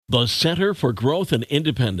The Center for Growth and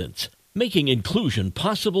Independence, making inclusion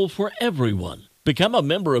possible for everyone. Become a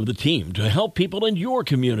member of the team to help people in your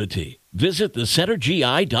community. Visit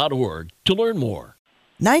thecentergi.org to learn more.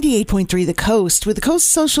 98.3 The Coast with the Coast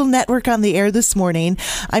Social Network on the air this morning.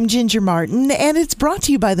 I'm Ginger Martin, and it's brought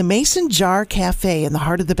to you by the Mason Jar Cafe in the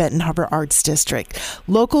heart of the Benton Harbor Arts District.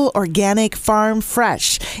 Local, organic, farm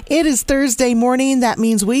fresh. It is Thursday morning. That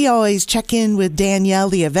means we always check in with Danielle,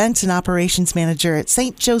 the Events and Operations Manager at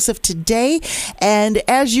St. Joseph today. And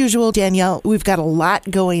as usual, Danielle, we've got a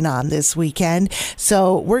lot going on this weekend,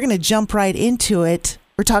 so we're going to jump right into it.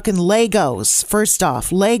 We're talking Legos. First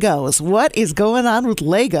off, Legos. What is going on with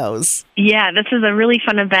Legos? Yeah, this is a really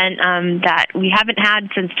fun event that we haven't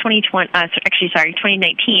had since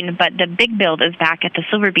 2019, but the Big Build is back at the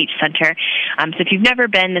Silver Beach Center. So if you've never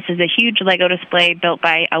been, this is a huge Lego display built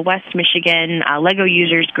by a West Michigan Lego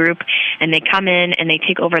users group, and they come in and they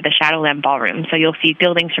take over the Shadowland Ballroom. So you'll see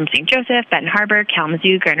buildings from St. Joseph, Benton Harbor,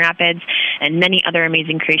 Kalamazoo, Grand Rapids, and many other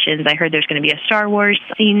amazing creations. I heard there's going to be a Star Wars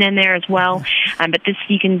scene in there as well. But this,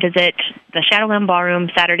 you can visit the Shadowland Ballroom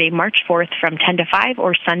Saturday, March 4th from 10 to 5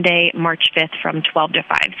 or Sunday, March 5th from 12 to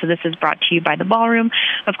 5. So this is brought to you by the Ballroom,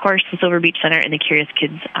 of course, the Silver Beach Center, and the Curious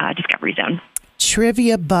Kids Discovery Zone.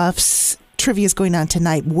 Trivia buffs. Trivia is going on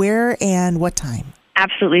tonight. Where and what time?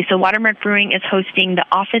 Absolutely. So Watermark Brewing is hosting the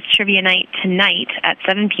Office Trivia Night tonight at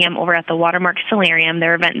 7 p.m. over at the Watermark Solarium,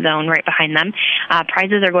 their event zone right behind them.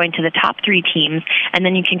 Prizes are going to the top 3 teams. And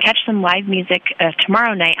then you can catch some live music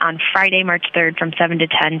tomorrow night on Friday, March 3rd from 7 to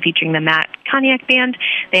 10, featuring the Matt Cognac Band.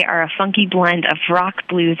 They are a funky blend of rock,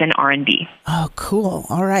 blues, and R&B. Oh, cool.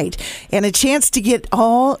 All right. And a chance to get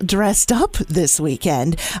all dressed up this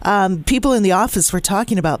weekend. People in the office were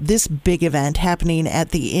talking about this big event happening at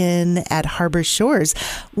the Inn at Harbor Shores.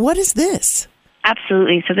 What is this?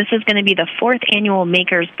 Absolutely. So this is going to be the 4th annual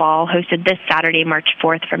Makers Ball, hosted this Saturday, March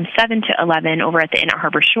 4th from 7 to 11 over at the Inn at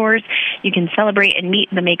Harbor Shores. You can celebrate and meet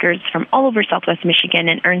the makers from all over Southwest Michigan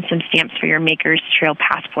and earn some stamps for your Makers Trail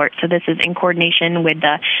passport. So this is in coordination with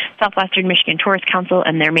the Southwestern Michigan Tourist Council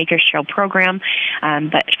and their Makers Trail program.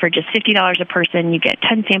 But for just $50 a person, you get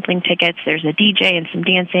 10 sampling tickets. There's a DJ and some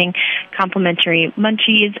dancing, complimentary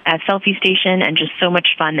munchies, a selfie station, and just so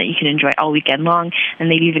much fun that you can enjoy all weekend long. And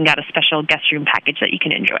they've even got a special guest room package that you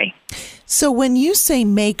can enjoy. So when you say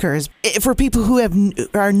makers, for people who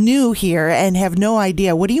are new here and have no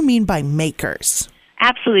idea, what do you mean by makers?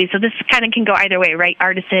 Absolutely. So this kind of can go either way, right?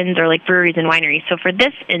 Artisans or like breweries and wineries. So for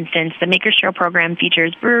this instance, the Makers Trail program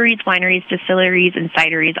features breweries, wineries, distilleries, and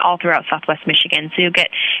cideries all throughout Southwest Michigan. So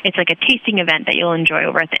it's like a tasting event that you'll enjoy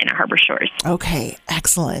over at the Inn at Harbor Shores. Okay,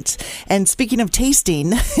 excellent. And speaking of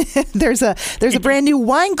tasting, there's a brand new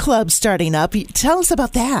wine club starting up. Tell us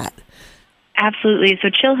about that. Absolutely. So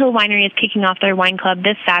Chill Hill Winery is kicking off their wine club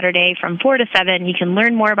this Saturday from 4 to 7. You can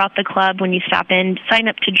learn more about the club when you stop in, sign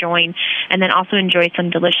up to join, and then also enjoy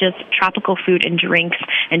some delicious tropical food and drinks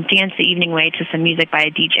and dance the evening away to some music by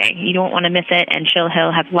a DJ. You don't want to miss it, and Chill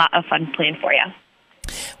Hill has a lot of fun planned for you.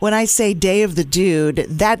 When I say Day of the Dude,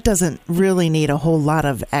 that doesn't really need a whole lot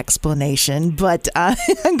of explanation, but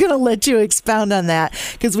I'm going to let you expound on that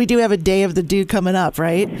because we do have a Day of the Dude coming up,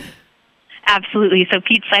 right? Absolutely. So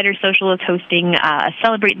Pete's Cider Social is hosting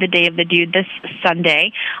Celebrate the Day of the Dude this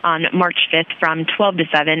Sunday on March 5th from 12 to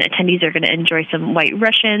 7. Attendees are going to enjoy some White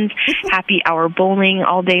Russians, happy hour bowling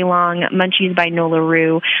all day long, munchies by Nola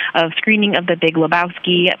Rue, a screening of The Big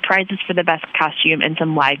Lebowski, prizes for the best costume, and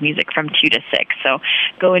some live music from 2 to 6. So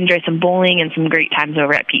go enjoy some bowling and some great times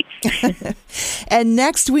over at Pete's. And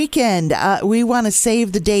next weekend, we want to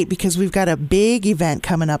save the date because we've got a big event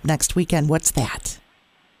coming up next weekend. What's that?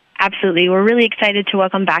 Absolutely. We're really excited to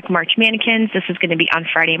welcome back March Mannequins. This is going to be on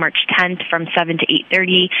Friday, March 10th from 7 to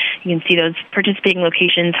 8:30. You can see those participating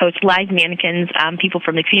locations host live mannequins. People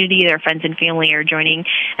from the community, their friends and family are joining,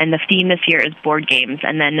 and the theme this year is board games.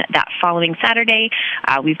 And then that following Saturday,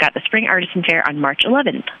 we've got the Spring Artisan Fair on March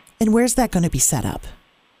 11th. And where's that going to be set up?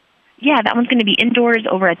 Yeah, that one's going to be indoors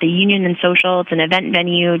over at the Union and Social. It's an event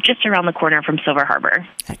venue just around the corner from Silver Harbor.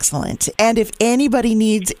 Excellent. And if anybody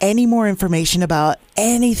needs any more information about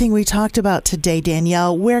anything we talked about today,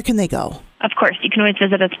 Danielle, where can they go? Of course, you can always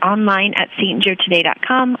visit us online at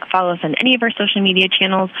stjoetoday.com, follow us on any of our social media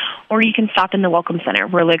channels, or you can stop in the Welcome Center.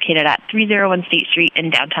 We're located at 301 State Street in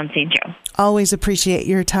downtown St. Joe. Always appreciate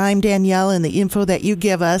your time, Danielle, and the info that you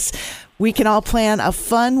give us. We can all plan a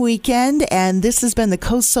fun weekend, and this has been the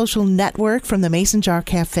Coast Social Network from the Mason Jar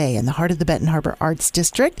Cafe in the heart of the Benton Harbor Arts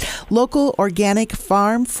District. Local, organic,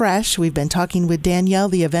 farm fresh. We've been talking with Danielle,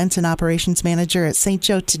 the Events and Operations Manager at St.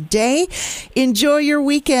 Joe today. Enjoy your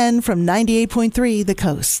weekend from 98.3 The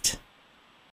Coast.